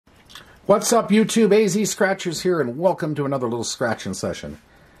What's up, YouTube? AZ Scratchers here, and welcome to another little scratching session.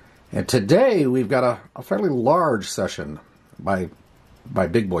 And today we've got a fairly large session by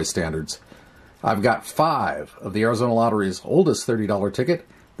big boy standards. I've got 5 of the Arizona Lottery's oldest $30 ticket,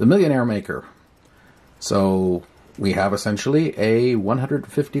 the Millionaire Maker. So we have essentially a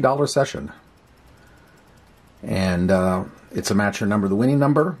 $150 session. And it's a match your number, the winning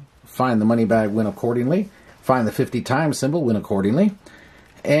number. Find the money bag, win accordingly. Find the 50 times symbol, win accordingly.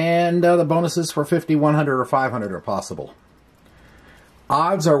 And the bonuses for 50, 100, or 500 are possible.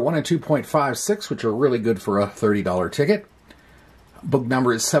 Odds are 1 in 2.56, which are really good for a $30 ticket. Book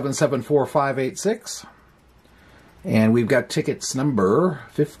number is 774586. And we've got tickets number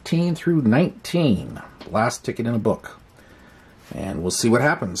 15 through 19. Last ticket in a book. And we'll see what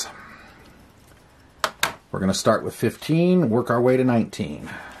happens. We're going to start with 15, work our way to 19.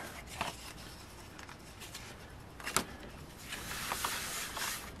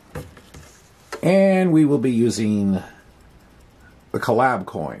 And we will be using the collab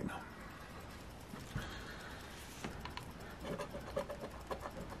coin.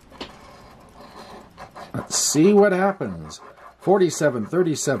 Let's see what happens. 47,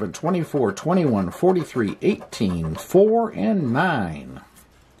 37, 24, 21, 43, 18, 4, and 9.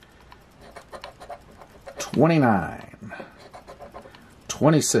 29,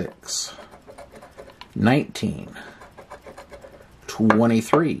 26, 19,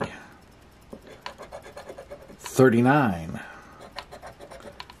 23, 39,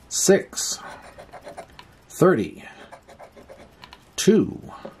 6, 30,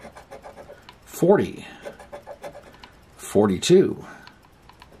 2, 40, 42,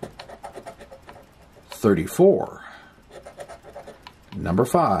 34, number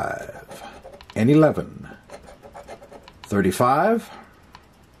 5, and 11, 35,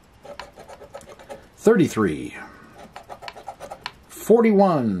 33,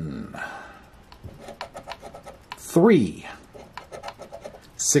 41, 3,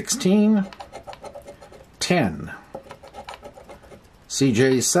 16, 10,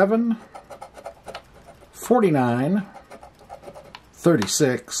 CJ 7, 49,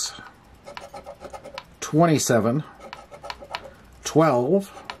 36, 27,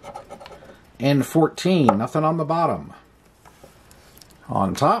 12, and 14. Nothing on the bottom.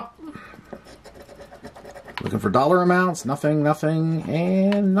 On top, looking for dollar amounts, nothing, nothing,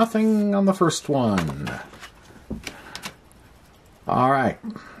 and nothing on the first one. All right.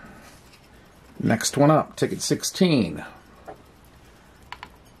 Next one up, ticket 16.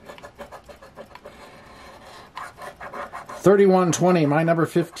 $31.20, my number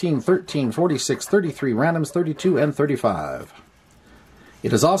 15, 13, 46, 33, randoms 32, and 35.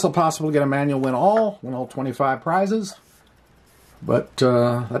 It is also possible to get a manual win all 25 prizes, but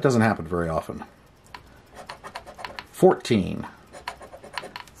that doesn't happen very often. 14,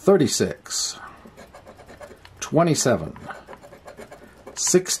 36, 27,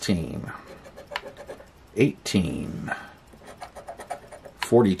 16, 18,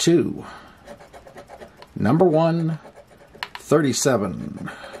 42, number 1, 37,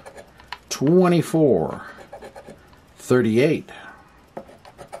 24, 38,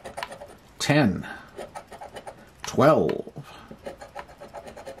 10, 12,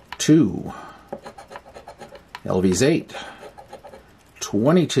 2, LV's 8,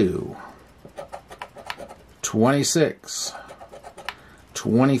 22, 26,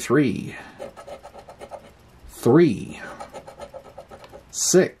 23, 3,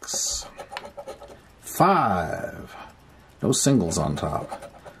 6, 5, no singles on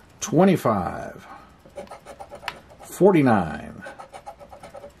top, 25, 49,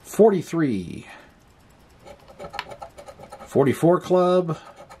 43, 44 club,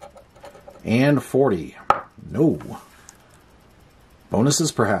 and 40. No.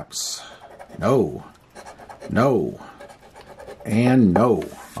 Bonuses perhaps. No. No. And no.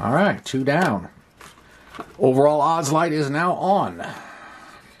 All right, 2 down. Overall odds light is now on.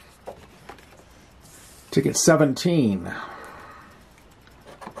 Ticket 17.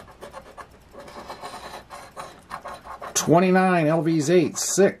 29, LV's 8,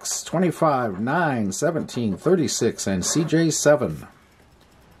 6, 25, 9, 17, 36, and CJ 7.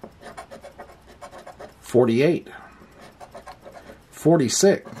 48,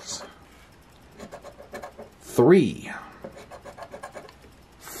 46, 3,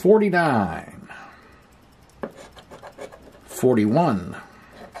 49, 41,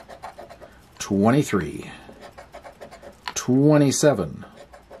 23, 27,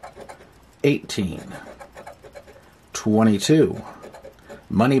 18, 22.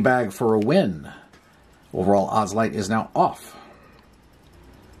 Money bag for a win. Overall odds light is now off.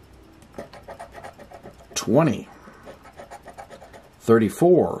 20,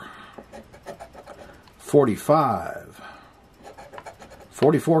 34, 45.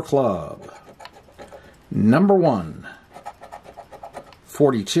 44 club. Number 1.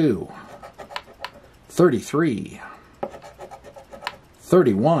 42. 33.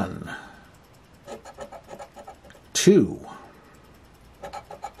 31. 2.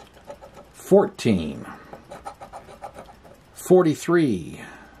 14. 43.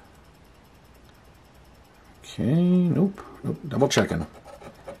 Okay, nope, double checking.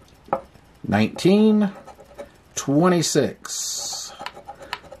 19. 26.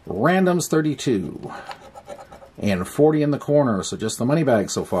 Randoms 32. And 40 in the corner, so just the money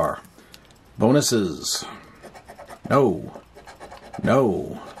bag so far. Bonuses. No.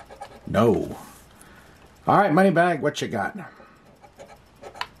 No. No. All right, money bag, what you got?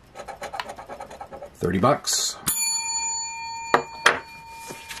 30 bucks.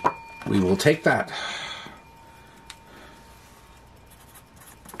 We will take that.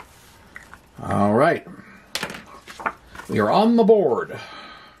 All right. We are on the board.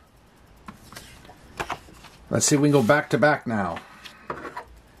 Let's see if we can go back to back now.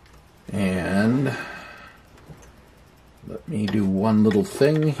 And let me do one little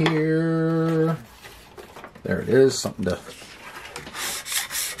thing here. There it is, something to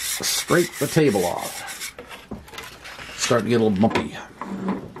scrape the table off. Starting to get a little bumpy.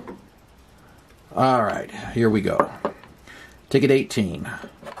 All right, here we go. Ticket 18.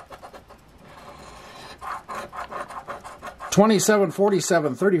 27,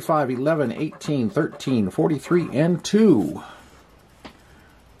 47, 35, 11, 18, 13, 43, and 2.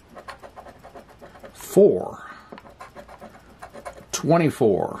 4.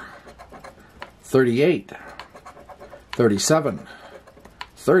 24. 38. 37.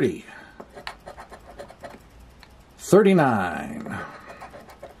 30. 39.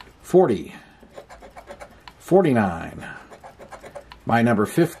 40. 49. My number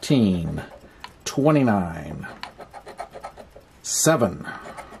 15. 29. 7,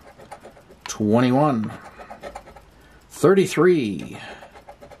 21, 33,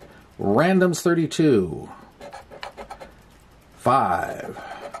 randoms 32, 5,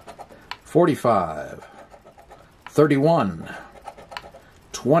 45, 31,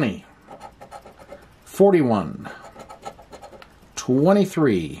 20, 41,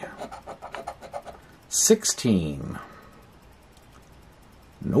 23, 16,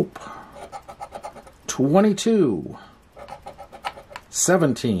 nope, 22,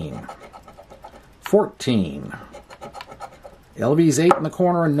 17, 14, LV's 8 in the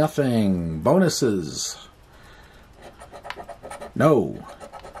corner and nothing. Bonuses. No.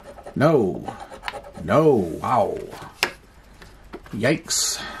 No. No. Wow.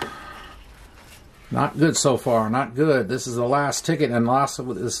 Yikes. Not good so far. Not good. This is the last ticket and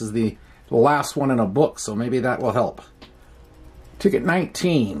this is the last one in a book, so maybe that will help. Ticket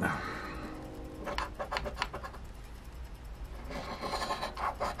 19.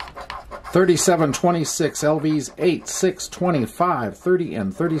 37, 26, LV's 8, 6, 25, 30,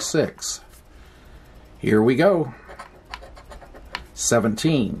 and 36. Here we go.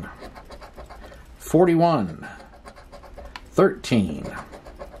 17, 41, 13,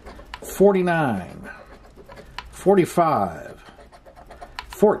 49, 45,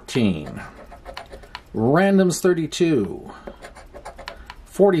 14, randoms 32,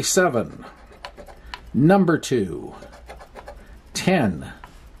 47, number 2, 10,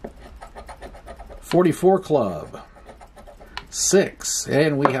 44 club, 6,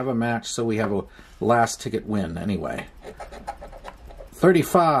 and we have a match, so we have a last ticket win anyway.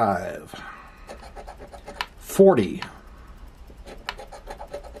 35, 40,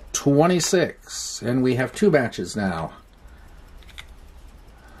 26, and we have 2 matches now.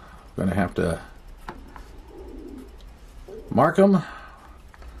 I'm going to have to mark them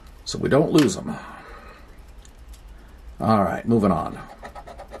so we don't lose them. All right, moving on.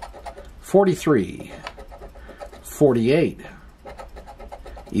 43, 48,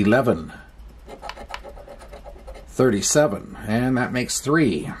 11, 37, and that makes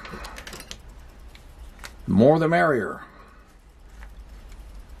 3. More the merrier.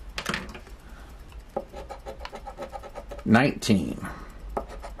 19,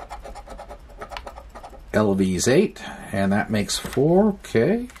 LV's 8, and that makes 4.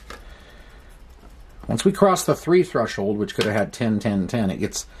 Okay. Once we cross the 3 threshold, which could have had 10, 10, 10, it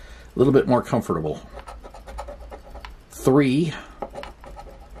gets a little bit more comfortable. 3,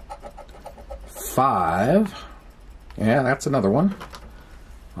 5. Yeah, that's another one.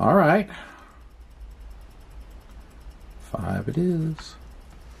 All right. 5 it is.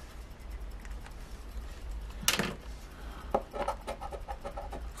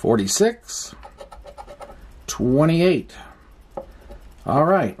 46. 28. All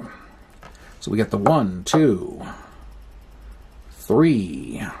right. So we got the 1, 2,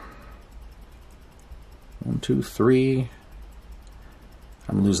 3. 1, 2, 3.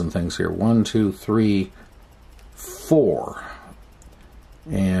 I'm losing things here. 1, 2, 3, 4.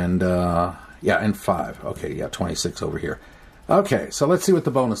 And, yeah, and 5. Okay, yeah, 26 over here. Okay, so let's see what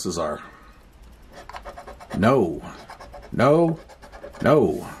the bonuses are. No. No.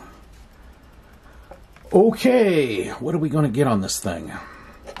 No. Okay, what are we going to get on this thing?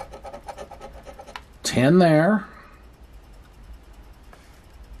 10 there.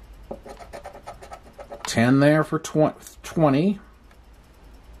 10 there for 20.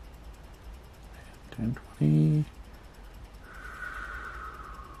 10, 20.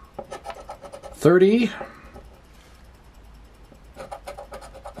 30.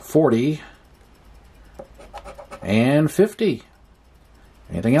 40. And 50.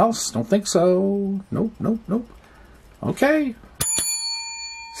 Anything else? Don't think so. Nope, nope, nope. Okay.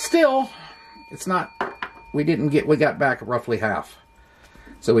 Still, it's not, we got back roughly half.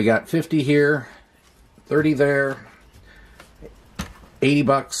 So we got 50 here, 30 there, 80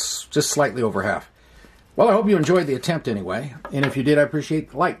 bucks, just slightly over half. Well, I hope you enjoyed the attempt anyway. And if you did, I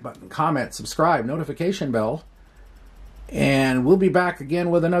appreciate the like button, comment, subscribe, notification bell. And we'll be back again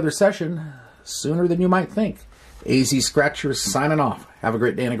with another session sooner than you might think. AZ Scratchers signing off. Have a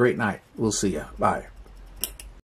great day and a great night. We'll see you. Bye.